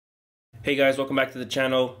Hey guys, welcome back to the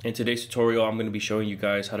channel. In today's tutorial, I'm going to be showing you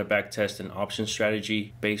guys how to backtest an option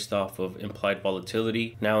strategy based off of implied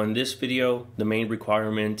volatility. Now in this video, the main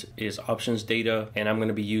requirement is options data, and I'm going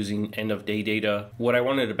to be using end of day data. What I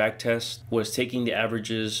wanted to backtest was taking the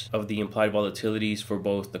averages of the implied volatilities for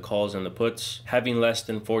both the calls and the puts, having less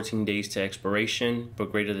than 14 days to expiration,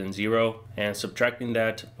 but greater than 0, and subtracting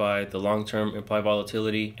that by the long-term implied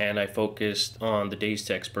volatility, and I focused on the days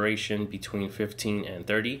to expiration between 15 and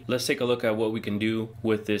 30. Let's take a look at what we can do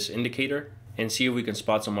with this indicator and see if we can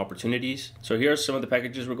spot some opportunities. So here are some of the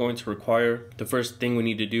packages we're going to require. The first thing we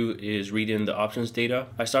need to do is read in the options data.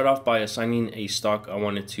 I start off by assigning a stock I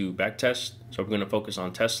wanted to backtest. So I'm going to focus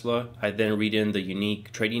on Tesla. I then read in the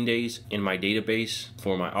unique trading days in my database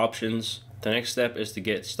for my options. The next step is to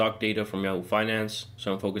get stock data from Yahoo Finance,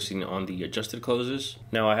 so I'm focusing on the adjusted closes.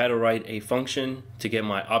 Now I had to write a function to get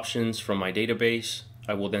my options from my database.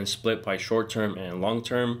 I will then split by short-term and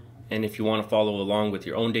long-term. And if you want to follow along with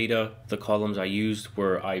your own data, the columns I used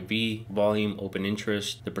were IV, volume, open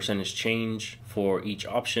interest, the percentage change for each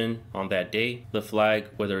option on that day, the flag,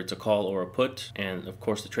 whether it's a call or a put, and of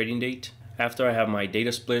course the trading date. After I have my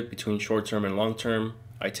data split between short-term and long-term,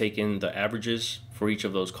 I take in the averages for each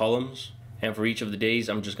of those columns. And for each of the days,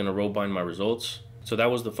 I'm just going to row bind my results. So that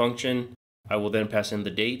was the function. I will then pass in the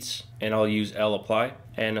dates, and I'll use lapply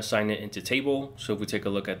and assign it into table. So if we take a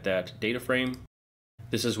look at that data frame,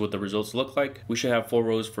 this is what the results look like. We should have 4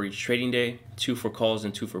 rows for each trading day, 2 for calls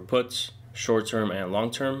and 2 for puts, short-term and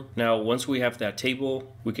long-term. Now, once we have that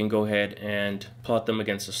table, we can go ahead and plot them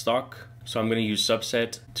against the stock. So I'm going to use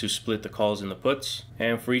subset to split the calls and the puts.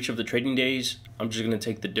 And for each of the trading days, I'm just going to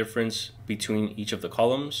take the difference between each of the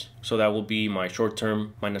columns. So that will be my short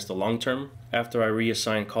term minus the long term. After I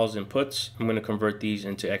reassign calls and puts, I'm going to convert these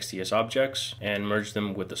into XDS objects and merge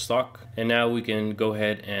them with the stock. And now we can go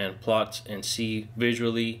ahead and plot and see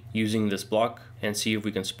visually using this block and see if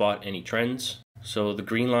we can spot any trends. So the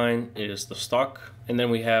green line is the stock, and then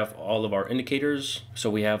we have all of our indicators. So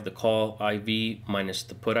we have the call IV minus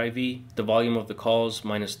the put IV, the volume of the calls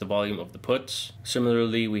minus the volume of the puts.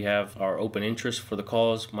 Similarly, we have our open interest for the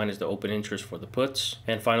calls minus the open interest for the puts.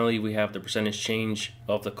 And finally, we have the percentage change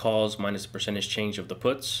of the calls minus the percentage change of the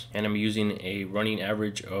puts. And I'm using a running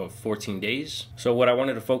average of 14 days. So what I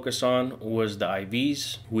wanted to focus on was the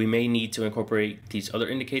IVs. We may need to incorporate these other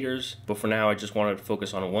indicators, but for now, I just wanted to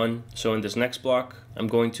focus on one. So in this next block, I'm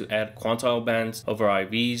going to add quantile bands of our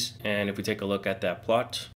IVs, and if we take a look at that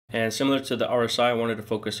plot, and similar to the RSI, I wanted to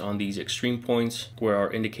focus on these extreme points where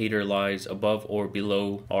our indicator lies above or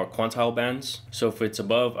below our quantile bands. So if it's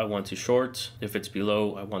above, I want to short. If it's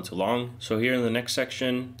below, I want to long. So here in the next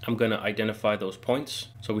section, I'm going to identify those points.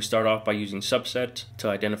 So we start off by using subset to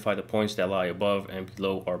identify the points that lie above and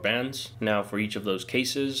below our bands. Now for each of those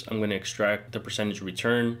cases, I'm going to extract the percentage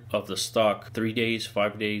return of the stock 3 days,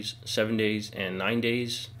 5 days, 7 days, and 9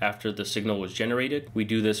 days after the signal was generated. We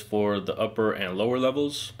do this for the upper and lower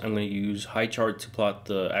levels. I'm going to use high chart to plot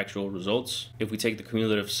the actual results. If we take the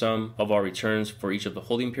cumulative sum of our returns for each of the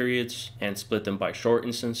holding periods and split them by short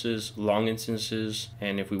instances, long instances,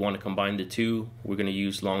 and if we want to combine the two, we're going to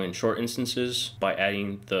use long and short instances by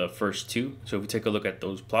adding the first two. So if we take a look at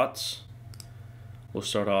those plots, we'll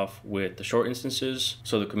start off with the short instances.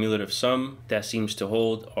 So the cumulative sum that seems to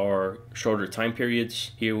hold are shorter time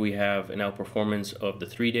periods. Here we have an outperformance of the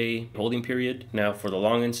 3-day holding period. Now for the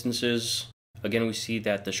long instances, again, we see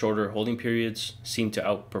that the shorter holding periods seem to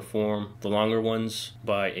outperform the longer ones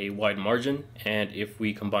by a wide margin. And if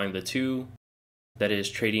we combine the two, that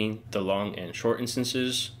is trading the long and short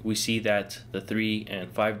instances, we see that the 3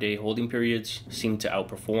 and 5 day holding periods seem to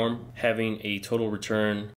outperform, having a total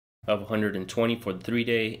return of 120 for the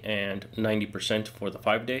 3-day and 90% for the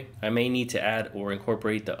 5-day. I may need to add or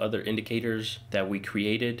incorporate the other indicators that we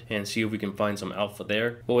created and see if we can find some alpha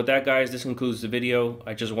there. But with that, guys, this concludes the video.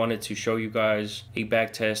 I just wanted to show you guys a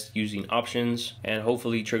back test using options and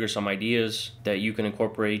hopefully trigger some ideas that you can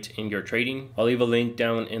incorporate in your trading. I'll leave a link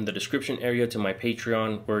down in the description area to my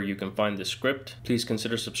Patreon where you can find the script. Please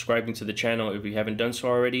consider subscribing to the channel if you haven't done so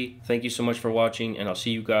already. Thank you so much for watching, and I'll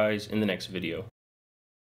see you guys in the next video.